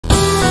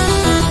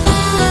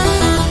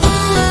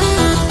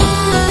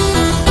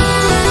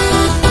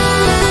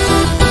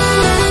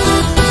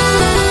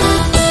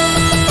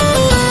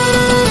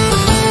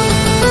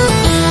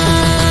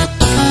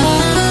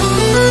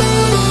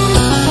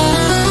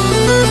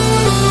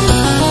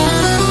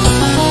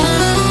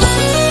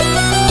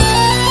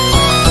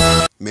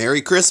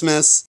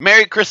Christmas!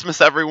 Merry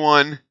Christmas,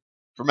 everyone,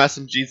 from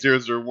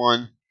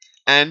SMG001.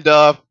 And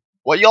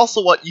what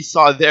you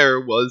saw there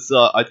was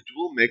a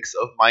dual mix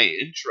of my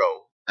intro.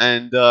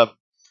 And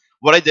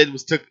what I did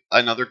was took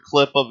another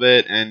clip of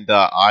it and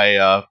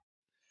I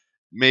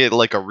made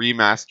like a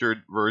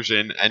remastered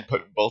version and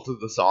put both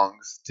of the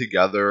songs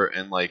together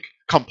and like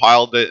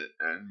compiled it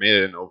and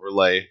made it an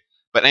overlay.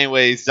 But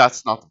anyways,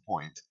 that's not the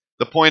point.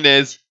 The point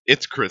is,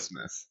 it's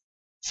Christmas.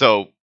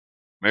 So,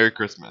 Merry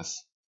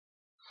Christmas.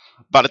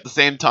 But at the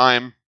same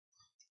time,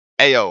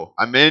 ayo,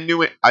 I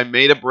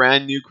made a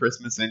brand new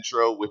Christmas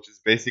intro, which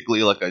is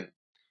basically like a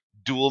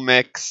dual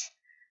mix,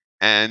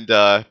 and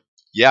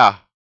yeah,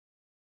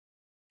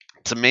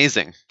 it's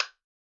amazing.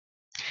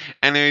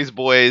 Anyways,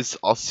 boys,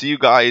 I'll see you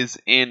guys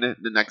in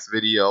the next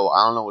video.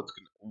 I don't know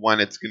when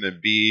it's gonna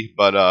be,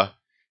 but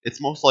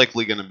it's most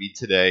likely gonna be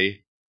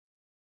today,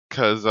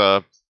 cause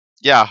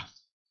yeah,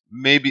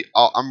 maybe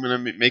I'm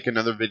gonna make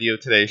another video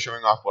today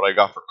showing off what I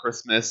got for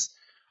Christmas.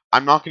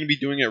 I'm not gonna be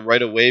doing it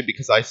right away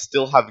because I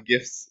still have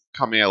gifts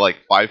coming at like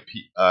 5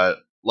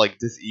 like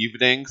this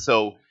evening.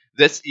 So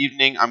this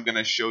evening I'm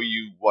gonna show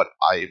you what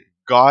I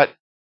got,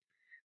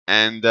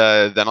 and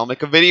then I'll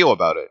make a video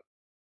about it,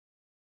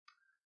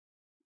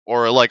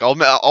 or like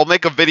I'll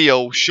make a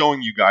video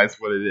showing you guys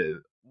what it is,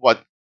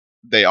 what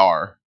they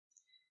are.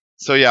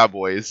 So yeah,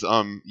 boys.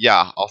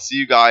 Yeah, I'll see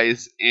you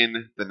guys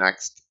in the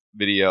next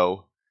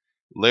video.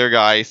 Later,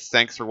 guys.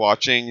 Thanks for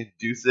watching.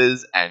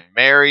 Deuces and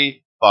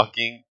Merry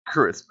fucking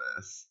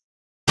Christmas.